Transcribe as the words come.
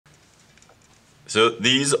So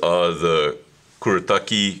these are the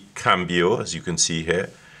Kuretake Cambio, as you can see here.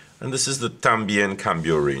 And this is the Tambien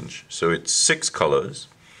Cambio range. So it's 6 colors.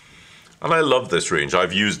 And I love this range.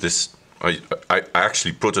 I've used this, I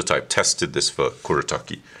actually prototype tested this for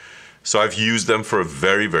Kuretake. So I've used them for a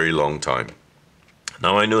very, very long time.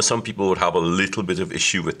 Now I know some people would have a little bit of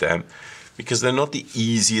issue with them because they're not the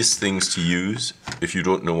easiest things to use if you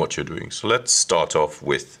don't know what you're doing. So let's start off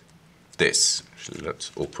with this. Actually,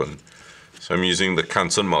 let's open. So I'm using the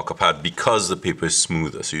Canson marker pad because the paper is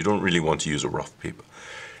smoother, so you don't really want to use a rough paper.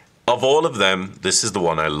 Of all of them, this is the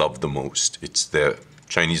one I love the most. It's their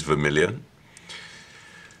Chinese vermilion.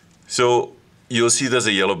 So you'll see there's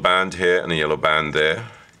a yellow band here and a yellow band there.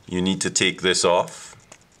 You need to take this off,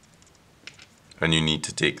 and you need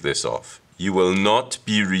to take this off. You will not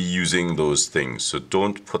be reusing those things, so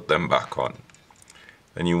don't put them back on.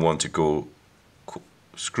 Then you want to go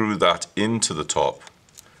screw that into the top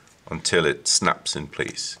until it snaps in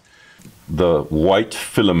place. The white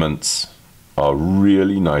filaments are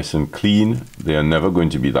really nice and clean. They are never going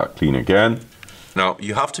to be that clean again. Now,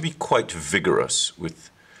 you have to be quite vigorous with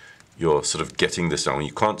your sort of getting this down.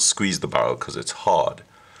 You can't squeeze the barrel because it's hard.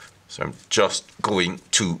 So I'm just going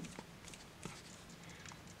to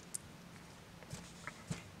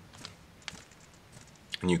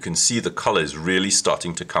and you can see the color is really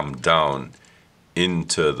starting to come down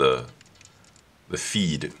into the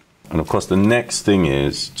feed. And of course the next thing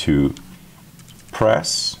is to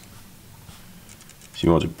press. So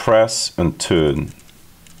you want to press and turn.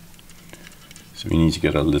 So we need to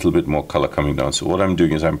get a little bit more color coming down. So what I'm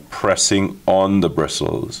doing is I'm pressing on the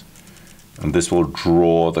bristles, and this will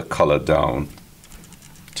draw the color down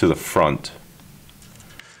to the front.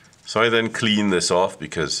 So I then clean this off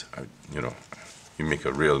because, you know, you make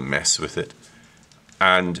a real mess with it.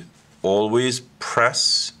 And always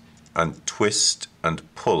press and twist and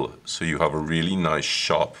pull so you have a really nice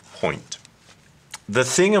sharp point. The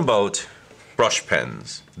thing about brush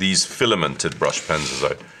pens, these filamented brush pens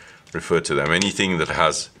as I refer to them, anything that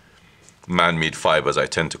has man-made fibers I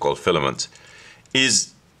tend to call filaments,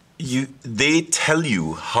 is they tell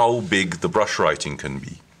you how big the brush writing can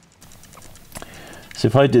be. So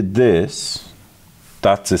if I did this,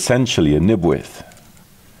 that's essentially a nib width.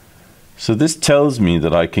 So this tells me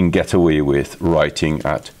that I can get away with writing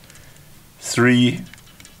at 3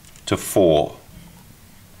 to 4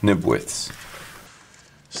 nib widths.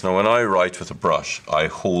 So now when I write with a brush, I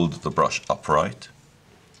hold the brush upright.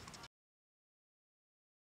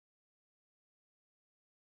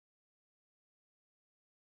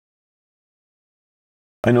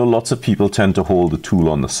 I know lots of people tend to hold the tool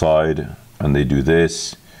on the side and they do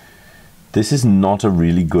this. This is not a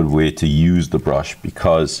really good way to use the brush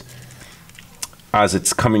because as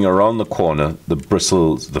it's coming around the corner, the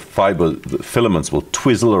bristles, the fiber, the filaments will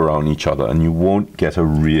twizzle around each other and you won't get a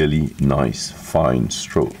really nice fine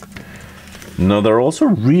stroke. Now they're also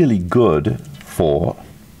really good for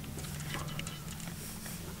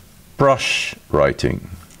brush writing.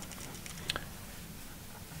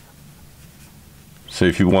 So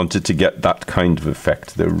if you wanted to get that kind of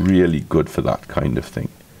effect, they're really good for that kind of thing.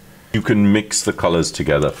 You can mix the colors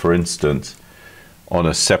together. For instance, on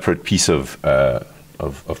a separate piece of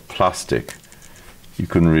plastic, you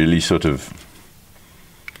can really sort of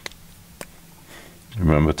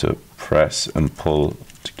remember to press and pull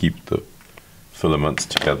to keep the filaments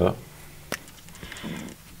together.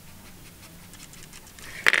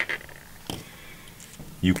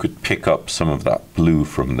 You could pick up some of that blue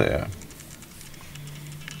from there.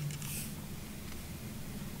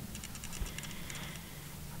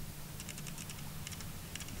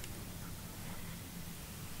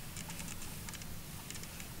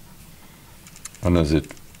 And as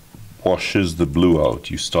it washes the blue out,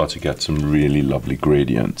 you start to get some really lovely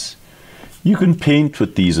gradients. You can paint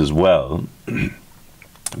with these as well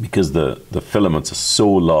because the filaments are so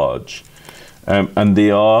large, and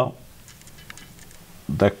they're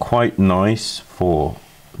quite nice for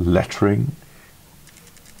lettering.